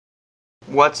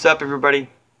What's up, everybody?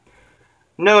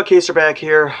 Noah Caser back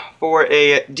here for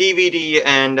a DVD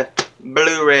and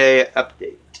Blu-ray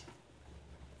update.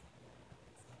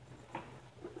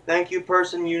 Thank you,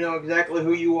 person. You know exactly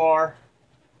who you are.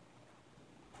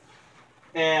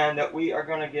 And we are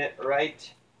going to get right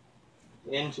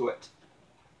into it.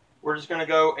 We're just going to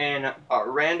go in a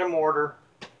random order.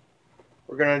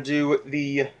 We're going to do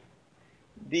the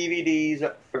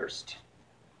DVDs first.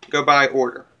 Go by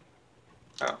order.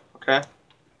 Oh, okay.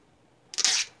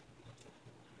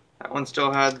 That one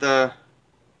still had the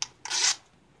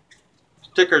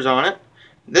stickers on it.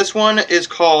 This one is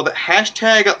called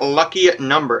 #Lucky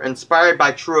Number, inspired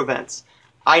by true events.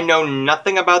 I know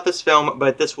nothing about this film,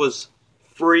 but this was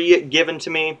free given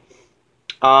to me.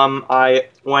 I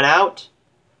went out,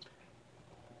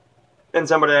 and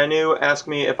somebody I knew asked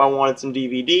me if I wanted some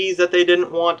DVDs that they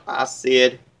didn't want. I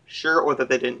said sure, or that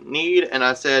they didn't need, and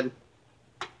I said,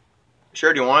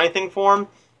 sure, do you want anything for them?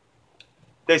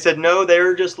 They said no,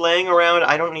 they're just laying around,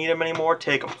 I don't need them anymore,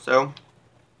 take them. So,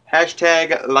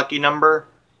 #Lucky Number.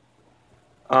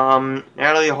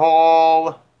 Natalie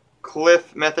Hall,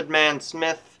 Cliff, Method Man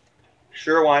Smith.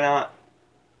 Sure, why not?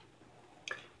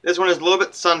 This one is a little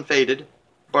bit sun-faded,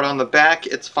 but on the back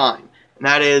it's fine. And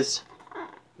that is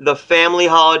The Family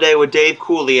Holiday with Dave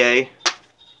Coulier.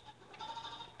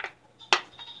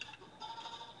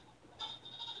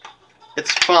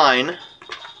 It's fine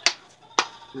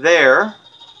there,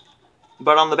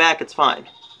 but on the back it's fine.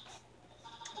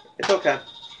 It's okay.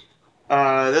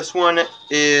 This one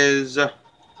is...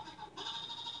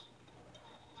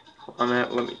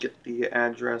 let me get the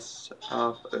address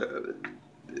of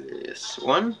this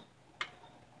one.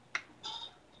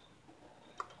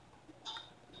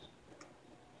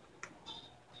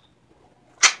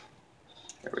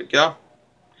 There we go.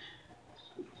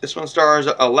 This one stars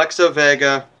Alexa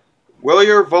Vega,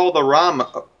 Wilmer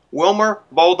Valderrama,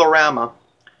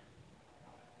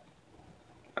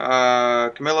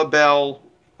 Camilla Bell,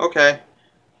 okay,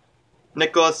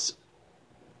 Nicholas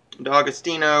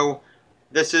D'Agostino.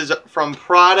 This is From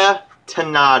Prada to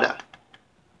Nada.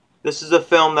 This is a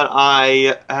film that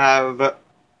I have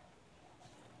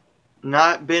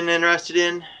not been interested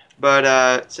in,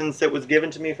 but since it was given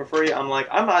to me for free, I'm like,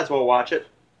 I might as well watch it.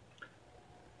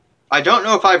 I don't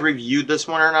know if I've reviewed this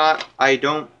one or not. I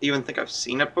don't even think I've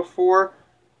seen it before.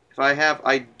 If I have,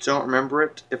 I don't remember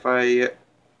it. If I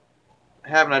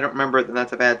haven't, I don't remember it, then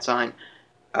that's a bad sign.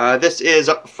 This is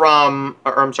from,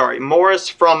 Morris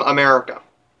from America.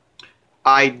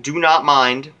 I do not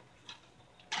mind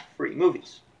free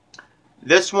movies.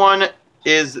 This one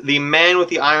is The Man with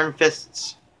the Iron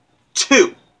Fists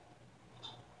 2.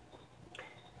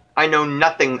 I know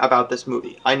nothing about this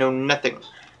movie. I know nothing.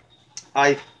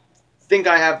 I think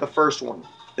I have the first one.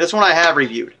 This one I have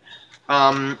reviewed.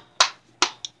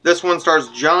 This one stars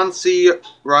John C.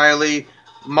 Reilly,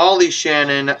 Molly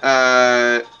Shannon,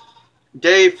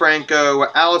 Dave Franco,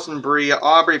 Alison Brie,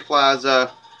 Aubrey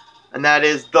Plaza, and that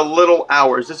is The Little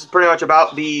Hours. This is pretty much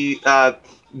about the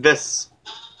this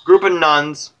group of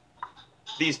nuns,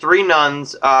 these three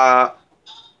nuns,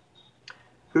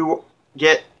 who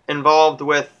get involved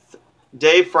with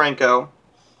Dave Franco,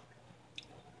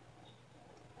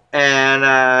 and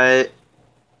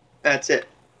that's it.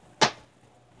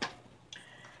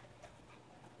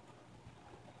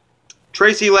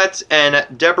 Tracy Letts and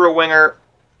Deborah Winger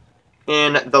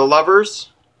in The Lovers.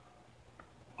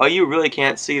 Oh, you really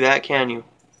can't see that, can you?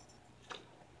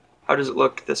 How does it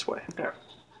look this way? There.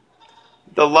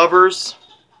 The Lovers.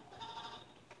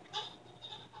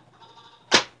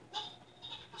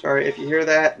 Sorry if you hear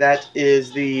that. That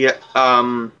is the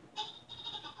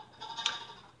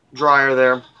dryer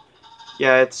there.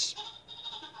 Yeah, it's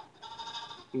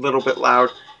a little bit loud.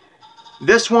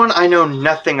 This one I know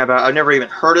nothing about. I've never even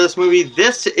heard of this movie.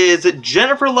 This is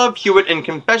Jennifer Love Hewitt in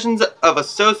Confessions of a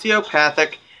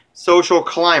Sociopathic Social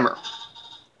Climber.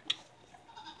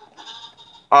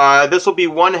 This will be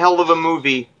one hell of a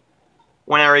movie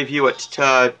when I review it,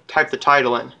 to type the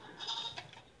title in.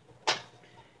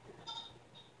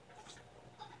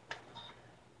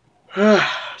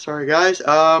 Sorry guys.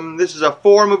 This is a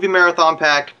 4-movie marathon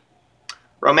pack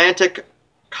romantic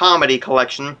comedy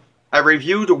collection. I've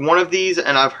reviewed one of these,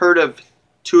 and I've heard of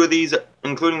 2 of these,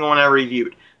 including the one I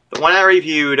reviewed. The one I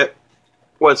reviewed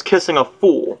was Kissing a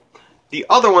Fool. The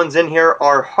other ones in here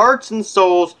are Hearts and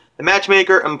Souls, The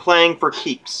Matchmaker, and Playing for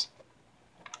Keeps.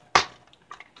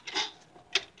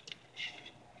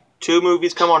 2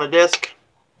 movies come on a disc.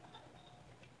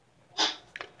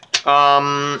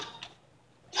 I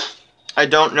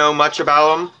don't know much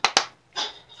about them.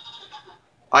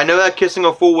 I know that Kissing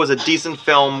a Fool was a decent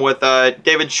film with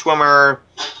David Schwimmer,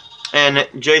 and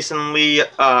Jason Lee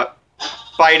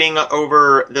fighting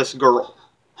over this girl.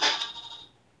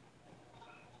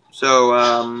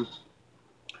 So,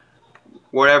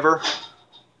 whatever.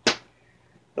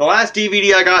 The last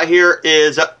DVD I got here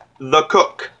is The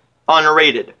Cook,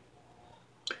 unrated.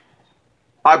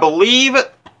 I believe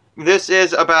this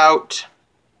is about...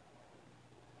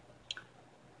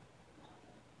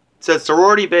 It says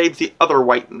sorority babes, the other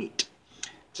white meat.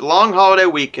 It's a long holiday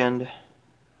weekend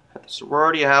at the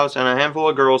sorority house, and a handful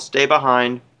of girls stay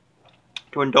behind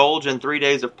to indulge in 3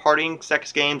 days of partying,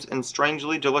 sex games, and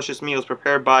strangely delicious meals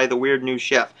prepared by the weird new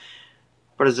chef.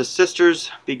 But as the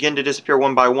sisters begin to disappear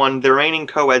one by one, the remaining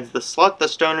co-eds, the slut, the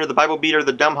stoner, the Bible beater,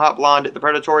 the dumb hot blonde, the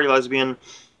predatory lesbian,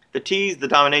 the tease, the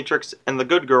dominatrix, and the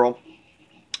good girl,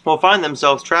 will find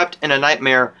themselves trapped in a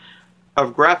nightmare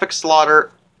of graphic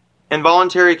slaughter,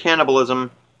 involuntary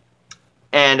cannibalism,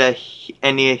 and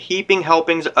the heaping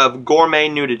helpings of gourmet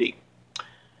nudity.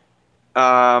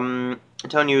 I'm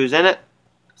telling you who's in it.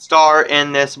 Star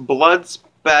in this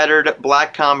blood-spattered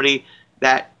black comedy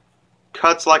that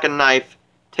cuts like a knife,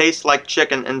 tastes like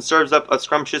chicken, and serves up a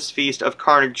scrumptious feast of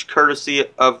carnage courtesy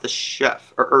of the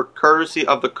chef, or courtesy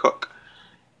of the cook.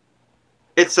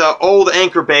 It's an old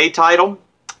Anchor Bay title,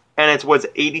 and it was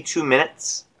 82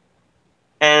 minutes,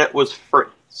 and it was free.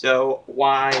 So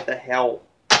why the hell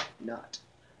not?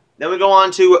 Then we go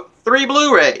on to 3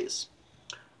 Blu-rays.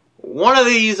 One of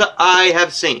these I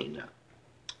have seen.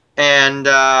 And,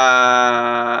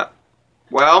 well,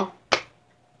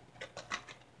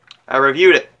 I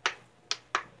reviewed it.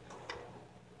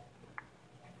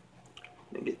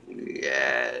 Let me get the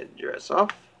address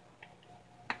off.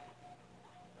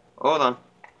 Hold on.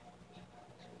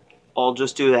 I'll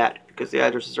just do that because the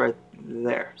address is right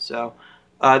there. So,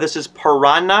 this is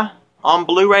Piranha on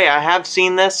Blu-ray. I have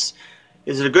seen this.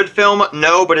 Is it a good film?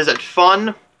 No, but is it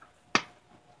fun?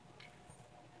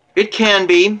 It can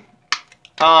be.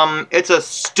 It's a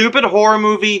stupid horror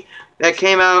movie that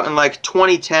came out in like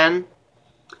 2010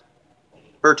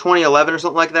 or 2011 or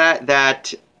something like that,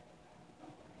 that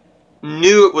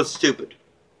knew it was stupid,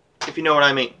 if you know what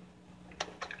I mean.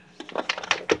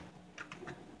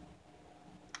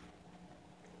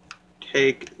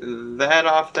 Take that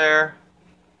off there.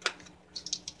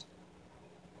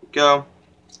 Go.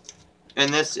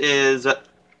 And this is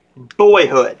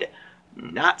Boyhood.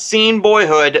 Not seen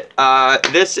Boyhood.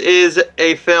 This is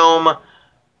a film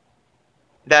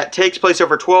that takes place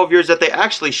over 12 years that they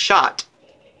actually shot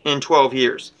in 12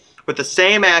 years. With the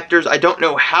same actors. I don't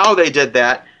know how they did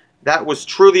that. That was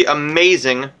truly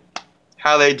amazing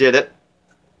how they did it.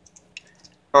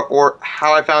 Or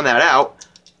how I found that out.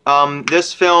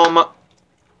 This film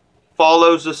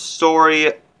follows the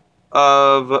story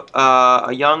of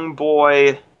a young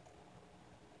boy.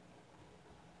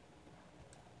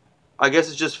 I guess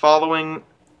it's just following...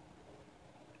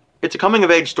 It's a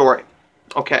coming-of-age story.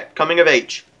 Okay, coming of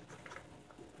age.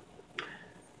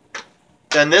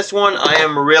 Then this one I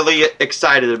am really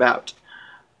excited about.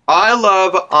 I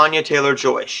love Anya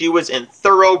Taylor-Joy. She was in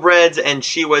Thoroughbreds, and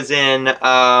she was in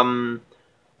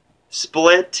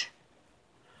Split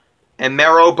and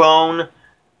Marrowbone.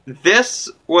 This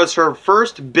was her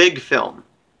first big film,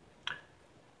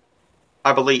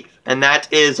 I believe, and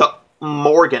that is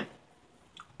Morgan.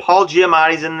 Paul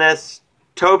Giamatti's in this,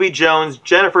 Toby Jones,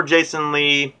 Jennifer Jason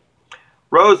Leigh,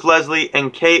 Rose Leslie,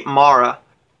 and Kate Mara.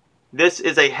 This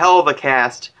is a hell of a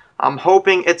cast. I'm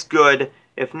hoping it's good.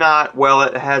 If not, well,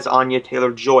 it has Anya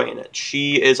Taylor-Joy in it.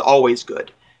 She is always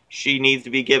good. She needs to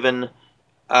be given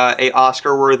a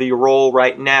Oscar-worthy role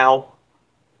right now.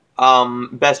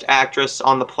 Best actress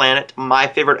on the planet. My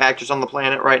favorite actress on the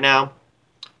planet right now.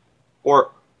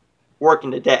 Or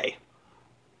working today.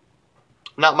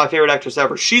 Not my favorite actress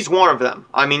ever. She's one of them.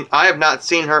 I mean, I have not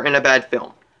seen her in a bad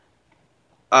film.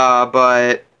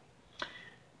 But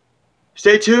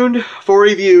stay tuned for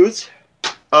reviews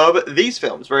of these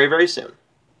films very, very soon.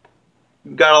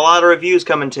 We've got a lot of reviews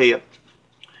coming to you.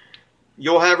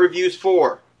 You'll have reviews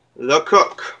for The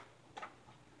Cook,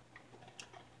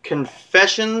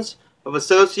 Confessions of a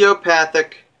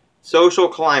Sociopathic Social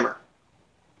Climber,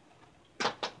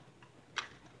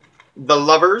 The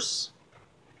Lovers,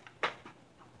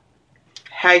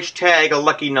 Hashtag a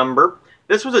Lucky Number.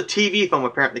 This was a TV film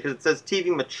apparently because it says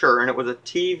TV Mature, and it was a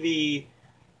TV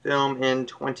film in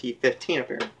 2015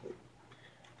 apparently.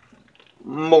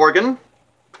 Morgan,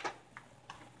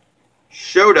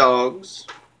 Show Dogs,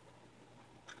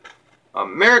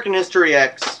 American History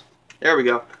X, there we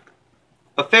go,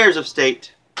 Affairs of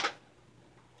State,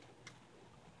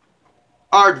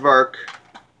 Aardvark,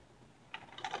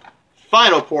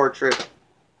 Final Portrait,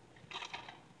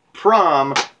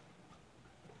 Prom,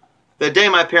 The Day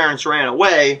My Parents Ran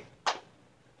Away,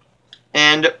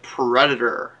 and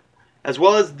Predator, as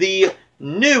well as the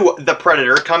new The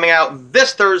Predator coming out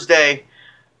this Thursday,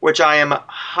 which I am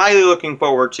highly looking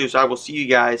forward to. So I will see you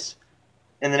guys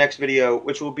in the next video,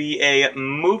 which will be a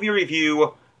movie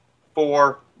review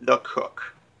for The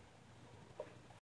Cook.